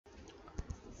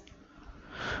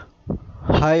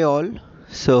Hi all,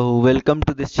 so welcome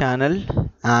to this channel,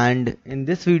 and in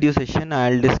this video session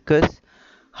I'll discuss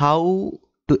how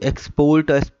to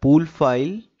export a spool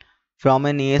file from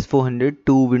an AS400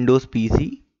 to Windows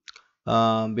PC,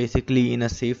 basically in a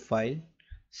save file.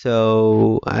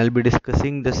 So I'll be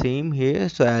discussing the same here.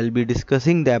 So I'll be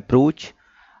discussing the approach,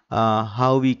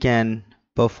 how we can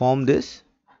perform this.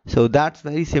 So that's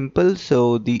very simple.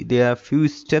 So there are few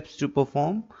steps to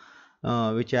perform,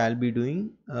 which I'll be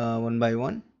doing one by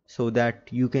one, so that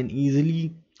you can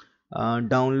easily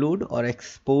download or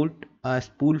export a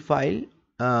spool file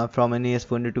from an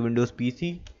AS400 to Windows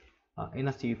PC in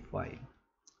a save file.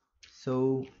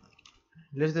 So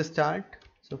let's just start.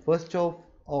 So first of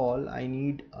all, I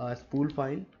need a spool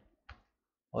file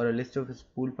or a list of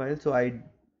spool files. So I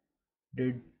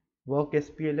did work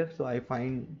SPLF, so I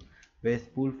find where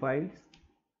spool files.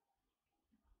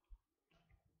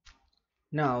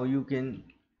 Now you can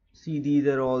see these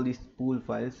are all the spool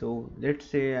files. So let's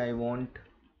say I want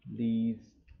these,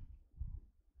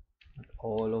 not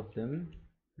all of them,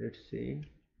 let's say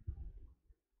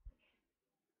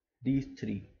these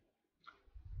three.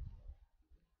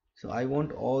 So I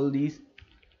want all these,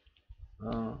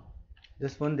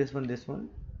 this one, to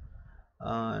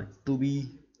be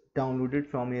downloaded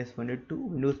from AS400 to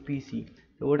Windows PC.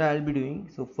 So what I'll be doing,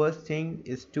 so first thing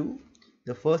is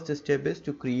the first step is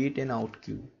to create an out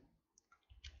queue.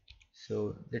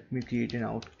 So let me create an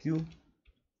out queue.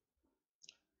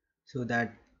 So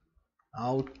that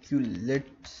out queue,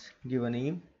 let's give a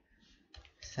name,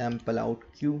 sample out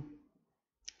queue.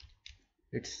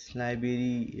 Its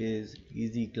library is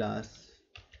easy class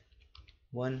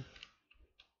 1.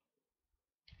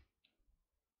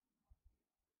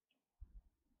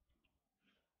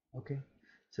 Okay,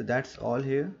 so that's all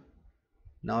here.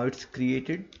 Now it's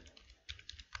created.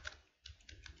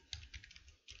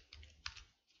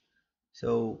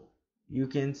 So you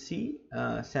can see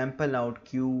sample out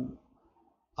queue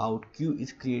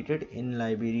is created in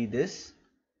library this.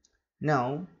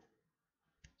 Now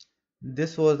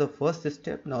this was the first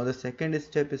step. Now the second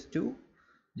step is to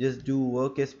just do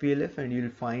work SPLF, and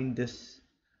you'll find this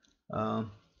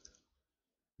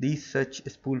these such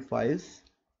spool files.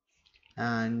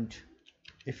 And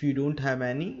if you don't have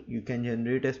any, you can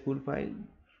generate a spool file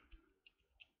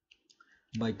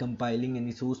by compiling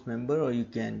any source member, or you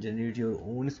can generate your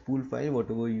own spool file,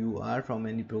 whatever you are, from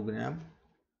any program.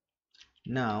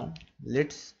 Now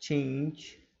let's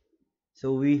change.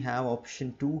 So we have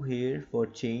option 2 here for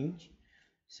change.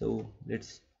 So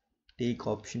let's take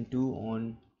option 2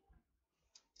 on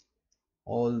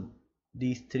all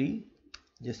these three.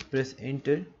 Just press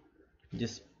enter,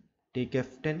 just take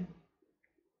F10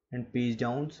 and page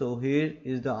down. So here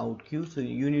is the out queue. So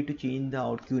you need to change the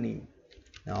out queue name.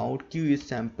 Now out queue is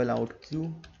sample out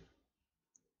queue,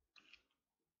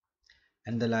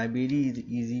 and the library is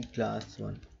easy class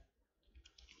 1.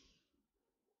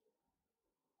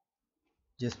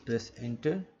 Just press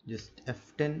enter, just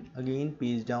F10 again,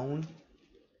 page down,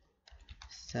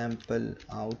 sample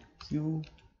out queue,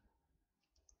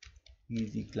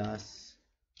 easy class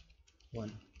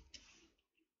 1,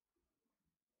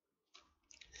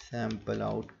 sample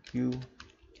out queue,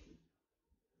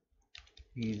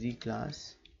 easy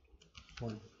class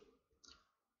 1.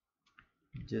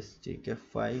 Just take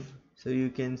F5. So you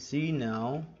can see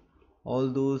now all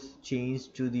those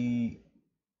changed to the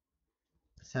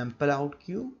sample out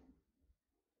queue.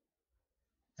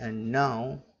 And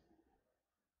now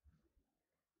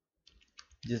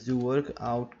just do work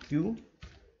out queue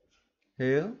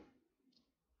here,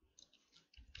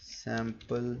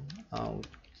 sample out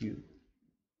queue.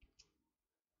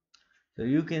 So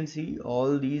you can see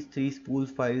all these three spool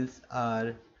files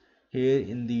are here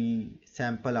in the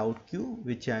sample out queue,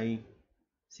 which I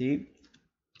saved.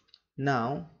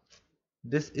 Now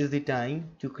this is the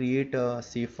time to create a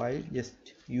save file.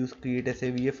 Just use create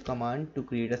SAVF command to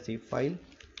create a save file.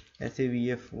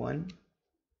 SAVF1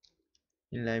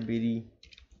 in library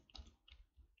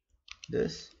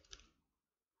this.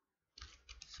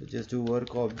 So just do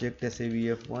work object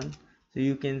SAVF1. So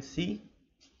you can see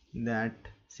that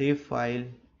save file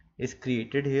is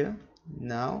created here.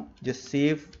 Now just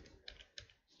save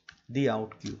the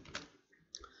out queue.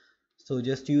 So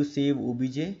just use save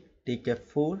obj, take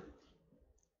F4.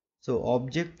 So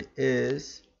object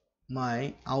is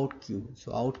my out queue.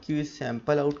 So out queue is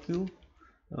sample out queue,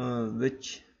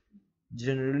 which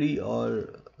generally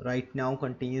or right now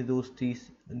contains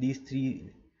these three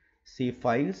save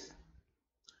files,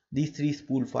 these three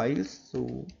spool files.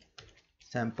 So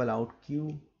sample out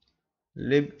queue,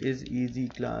 lib is easy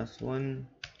class 1,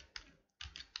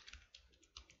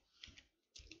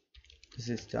 this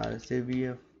is star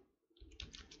SAVF,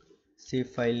 save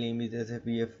file name is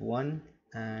SAVF1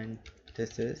 and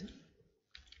this is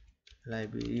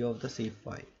library of the save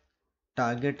file.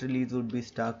 Target release would be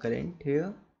star current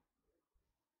here,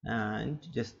 and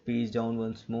just page down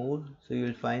once more, so you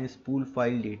will find spool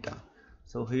file data.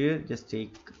 So here just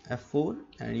take F4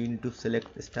 and you need to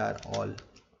select star all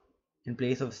in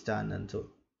place of star none. So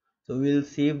we will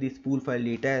save the spool file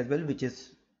data as well, which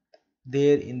is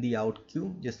there in the out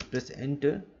queue. Just press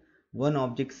enter. One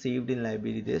object saved in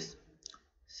library this.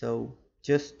 So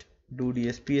just do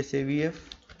DSP SAVF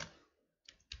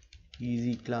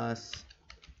easy class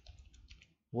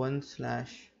 1 /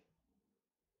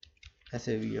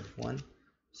 SAVF1.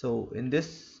 So in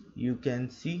this you can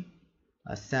see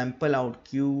a sample out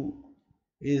queue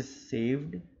is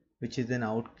saved, which is an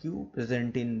out queue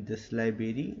present in this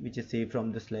library, which is saved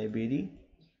from this library.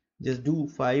 Just do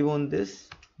 5 on this.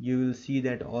 You will see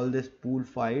that all the spool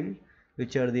files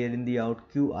which are there in the out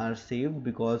queue are saved,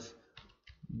 because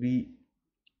we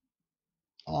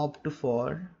opt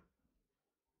for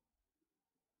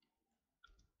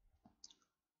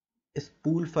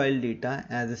spool file data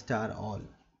as star all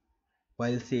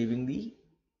while saving the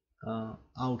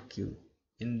out queue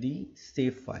in the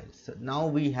save file. So now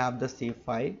we have the save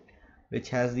file which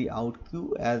has the out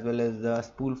queue as well as the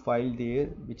spool file there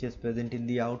which is present in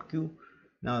the out queue.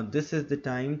 Now this is the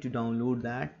time to download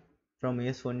that from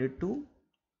AS400 to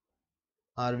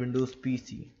our Windows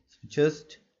PC. So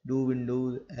just do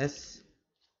Windows S,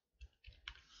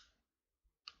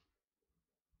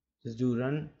 just do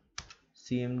run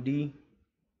cmd.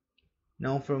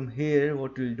 Now from here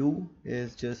what we'll do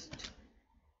is just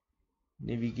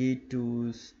navigate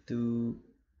to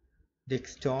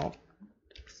desktop,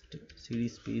 cd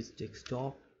space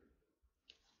desktop.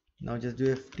 Now just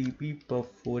do ftp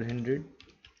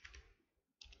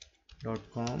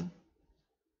perf400.com.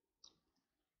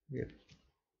 Yep.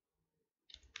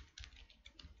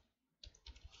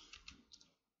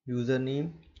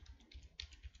 Username,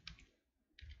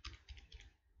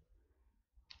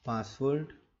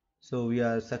 password. So we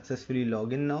are successfully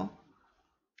logged in now.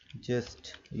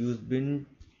 Just use bin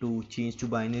to change to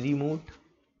binary mode,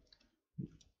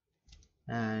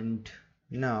 and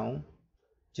now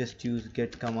just use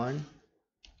get command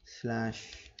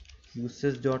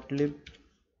 /usage.lib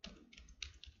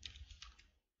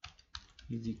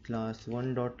easy class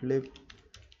 1.lib.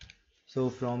 So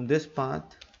from this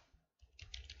path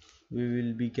we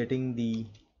will be getting the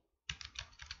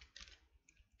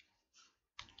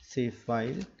save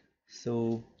file.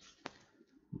 So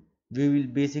we will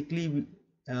basically be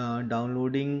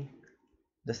downloading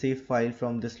the save file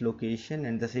from this location,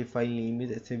 and the save file name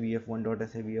is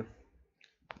SAVF1.SAVF,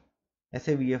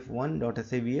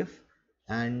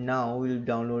 and now we'll be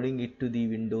downloading it to the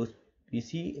Windows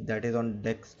PC that is on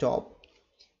desktop.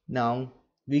 Now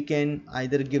we can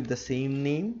either give the same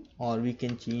name or we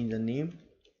can change the name.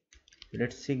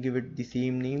 Let's say give it the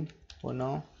same name for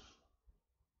now.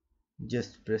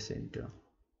 Just press enter.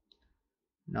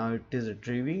 Now it is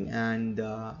retrieving and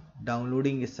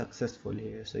downloading is successful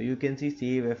here. So you can see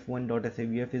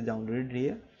SAVF1.SAVF is downloaded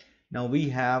here. Now we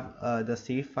have the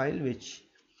save file which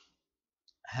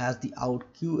has the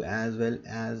out queue as well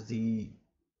as the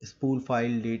spool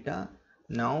file data.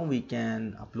 Now we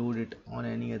can upload it on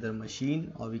any other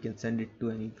machine, or we can send it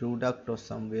to any product or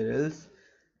somewhere else,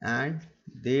 and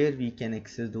there we can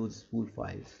access those spool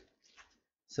files.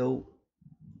 So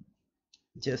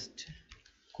just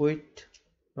quit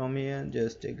from here,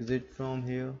 just exit from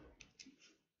here.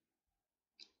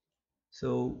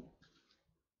 So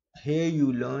here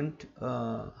you learned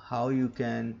how you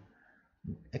can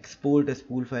export a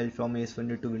spool file from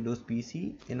AS400 to Windows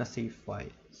PC in a save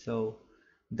file. So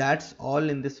that's all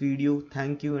in this video.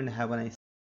 Thank you and have a nice